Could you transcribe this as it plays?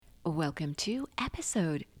Welcome to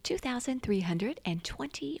episode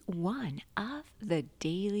 2321 of the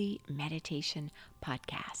Daily Meditation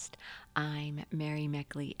Podcast. I'm Mary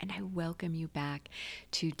Meckley, and I welcome you back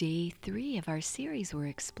to day 3 of our series we're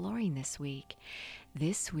exploring this week.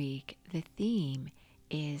 This week, the theme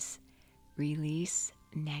is release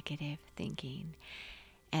negative thinking.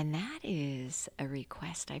 And that is a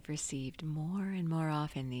request I've received more and more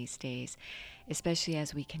often these days, especially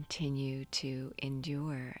as we continue to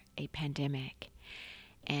endure a pandemic.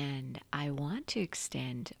 And I want to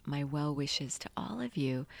extend my well wishes to all of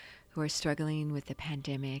you who are struggling with the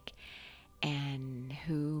pandemic and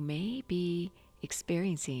who may be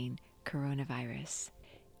experiencing coronavirus.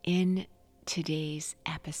 In today's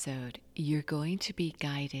episode, you're going to be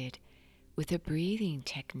guided with a breathing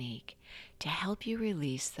technique to help you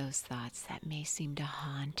release those thoughts that may seem to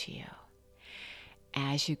haunt you.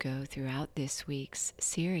 As you go throughout this week's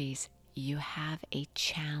series, you have a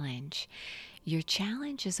challenge. Your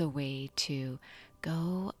challenge is a way to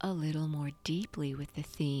go a little more deeply with the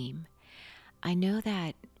theme. I know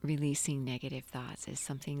that releasing negative thoughts is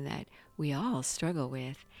something that we all struggle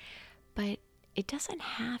with, but it doesn't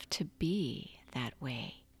have to be that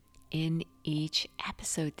way. In each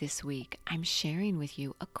episode this week, I'm sharing with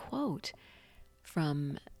you a quote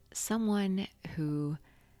from someone who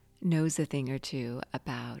knows a thing or two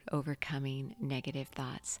about overcoming negative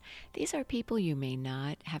thoughts. These are people you may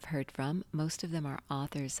not have heard from. Most of them are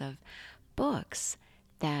authors of books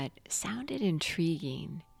that sounded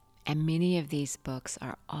intriguing. And many of these books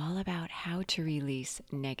are all about how to release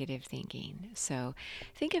negative thinking. So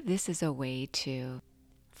think of this as a way to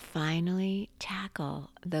finally tackle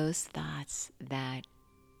those thoughts that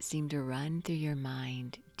seem to run through your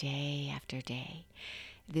mind day after day.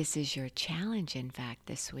 This is your challenge, in fact,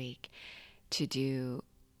 this week, to do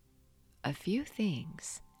a few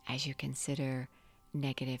things as you consider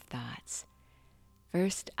negative thoughts.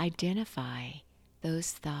 First, identify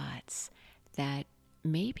those thoughts that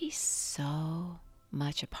may be so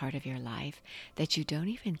much a part of your life that you don't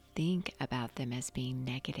even think about them as being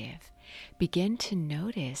negative. Begin to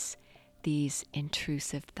notice these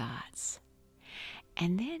intrusive thoughts.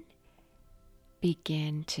 And then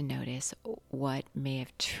begin to notice what may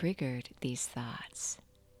have triggered these thoughts.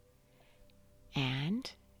 And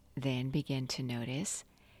then begin to notice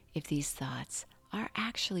if these thoughts are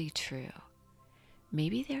actually true.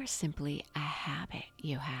 Maybe they're simply a habit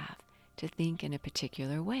you have to think in a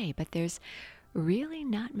particular way, but there's really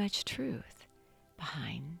not much truth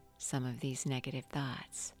behind some of these negative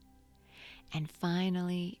thoughts. And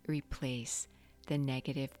finally, replace the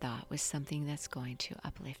negative thought with something that's going to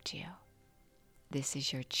uplift you. This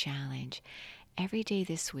is your challenge. Every day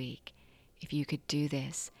this week, if you could do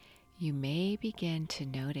this, you may begin to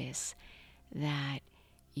notice that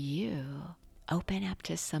you open up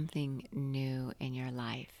to something new in your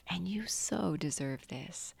life, and you so deserve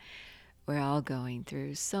this. We're all going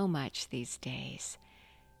through so much these days.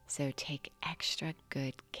 So take extra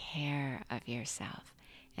good care of yourself.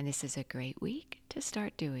 And this is a great week to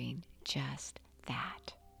start doing just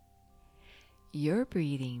that. Your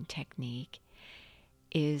breathing technique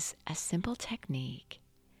is a simple technique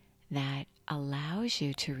that allows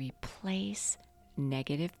you to replace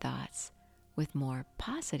negative thoughts with more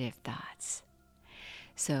positive thoughts.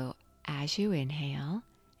 So as you inhale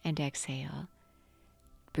and exhale,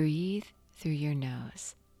 breathe through your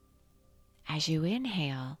nose. As you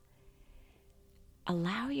inhale,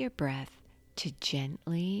 allow your breath to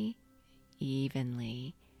gently,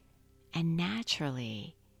 evenly, and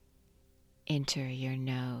naturally enter your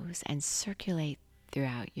nose and circulate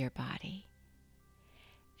throughout your body.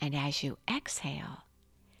 And as you exhale,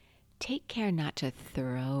 take care not to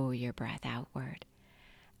throw your breath outward.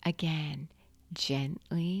 Again,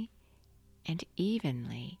 gently and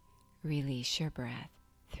evenly release your breath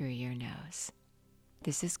through your nose.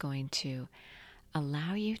 This is going to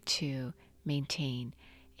allow you to maintain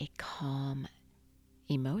a calm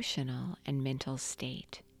emotional and mental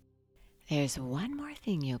state. There's one more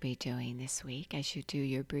thing you'll be doing this week as you do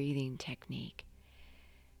your breathing technique.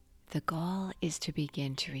 The goal is to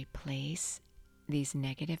begin to replace these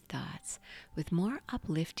negative thoughts with more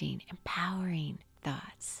uplifting, empowering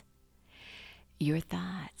thoughts. Your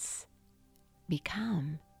thoughts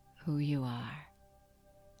become who you are.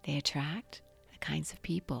 They attract the kinds of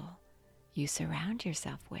people you surround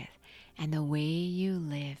yourself with and the way you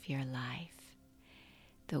live your life,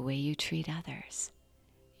 the way you treat others.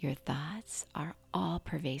 Your thoughts are all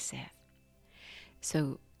pervasive.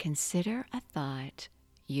 So consider a thought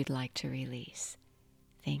you'd like to release.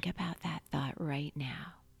 Think about that thought right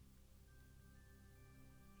now.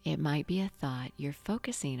 It might be a thought you're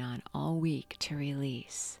focusing on all week to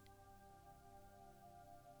release.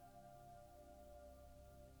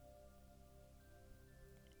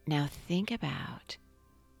 Now think about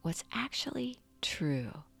what's actually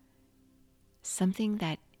true, something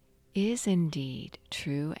that is indeed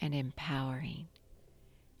true and empowering,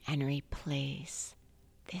 and replace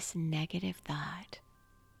this negative thought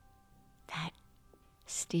that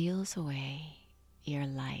steals away your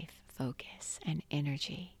life focus and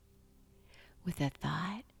energy with a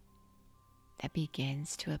thought that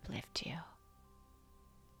begins to uplift you,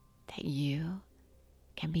 that you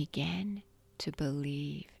can begin to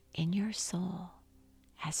believe in your soul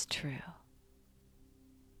as true.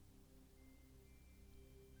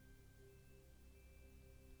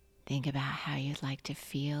 Think about how you'd like to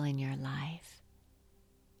feel in your life.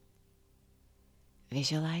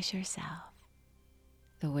 Visualize yourself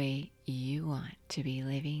the way you want to be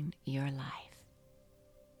living your life.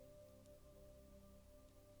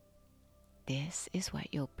 This is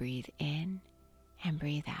what you'll breathe in and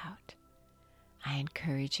breathe out. I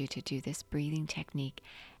encourage you to do this breathing technique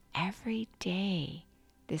every day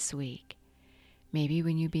this week. Maybe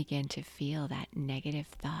when you begin to feel that negative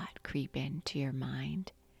thought creep into your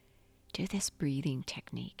mind, do this breathing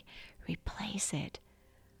technique. Replace it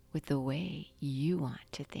with the way you want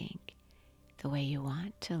to think, the way you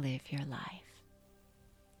want to live your life.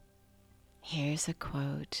 Here's a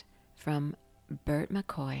quote from Bert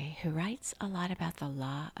McCoy, who writes a lot about the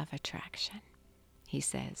law of attraction. He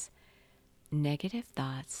says, "Negative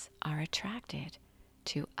thoughts are attracted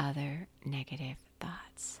to other negative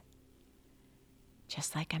thoughts.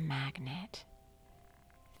 Just like a magnet,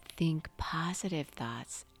 think positive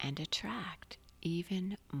thoughts and attract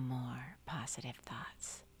even more positive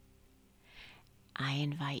thoughts." I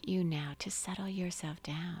invite you now to settle yourself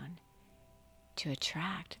down to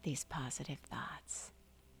attract these positive thoughts.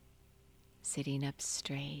 Sitting up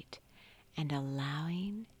straight and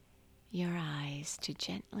allowing your eyes to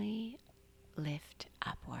gently lift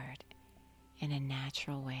upward in a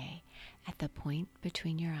natural way at the point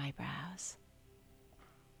between your eyebrows,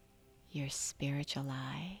 your spiritual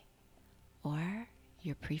eye, or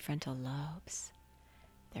your prefrontal lobes,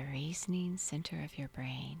 the reasoning center of your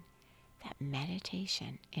brain that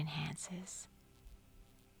meditation enhances.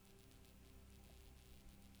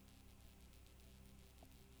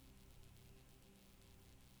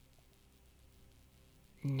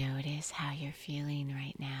 Notice how you're feeling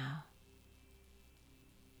right now.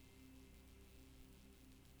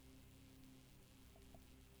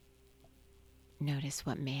 Notice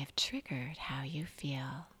what may have triggered how you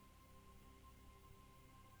feel.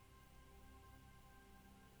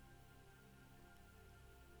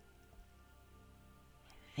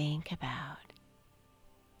 Think about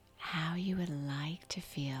how you would like to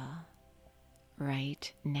feel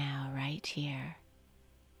right now, right here.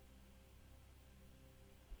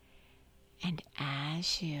 And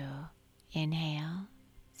as you inhale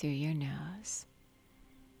through your nose,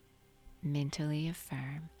 mentally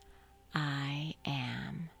affirm, "I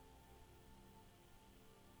am."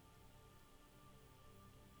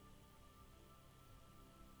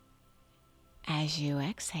 As you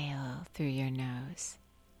exhale through your nose,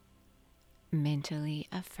 mentally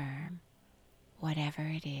affirm whatever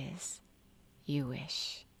it is you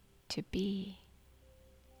wish to be.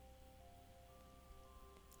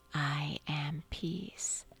 I am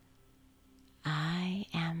peace. I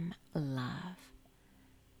am love.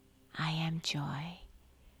 I am joy.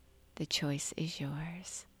 The choice is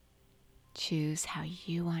yours. Choose how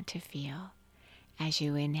you want to feel. As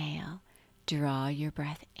you inhale, draw your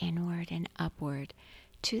breath inward and upward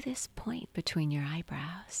to this point between your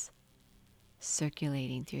eyebrows,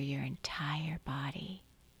 circulating through your entire body,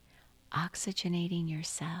 oxygenating your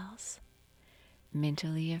cells,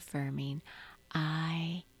 mentally affirming,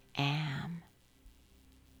 "I am."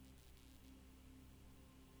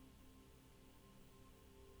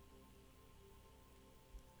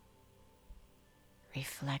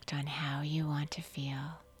 Reflect on how you want to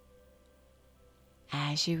feel.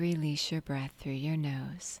 As you release your breath through your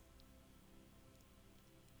nose,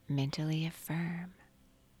 mentally affirm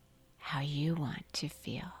how you want to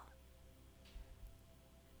feel.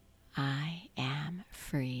 I am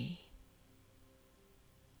free.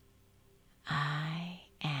 I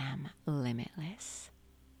am limitless.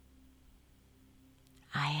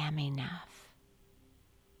 I am enough.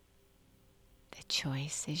 The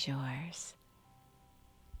choice is yours.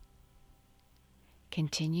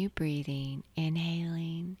 Continue breathing,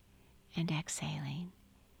 inhaling and exhaling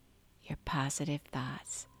your positive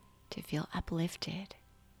thoughts to feel uplifted.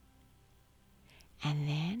 And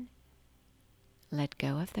then let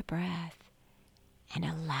go of the breath and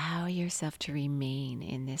allow yourself to remain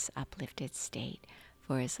in this uplifted state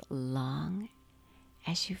for as long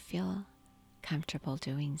as you feel comfortable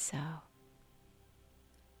doing so.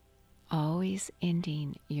 Always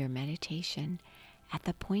ending your meditation at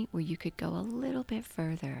the point where you could go a little bit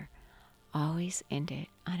further. Always end it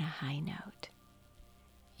on a high note.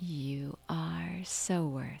 You are so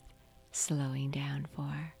worth slowing down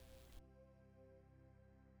for.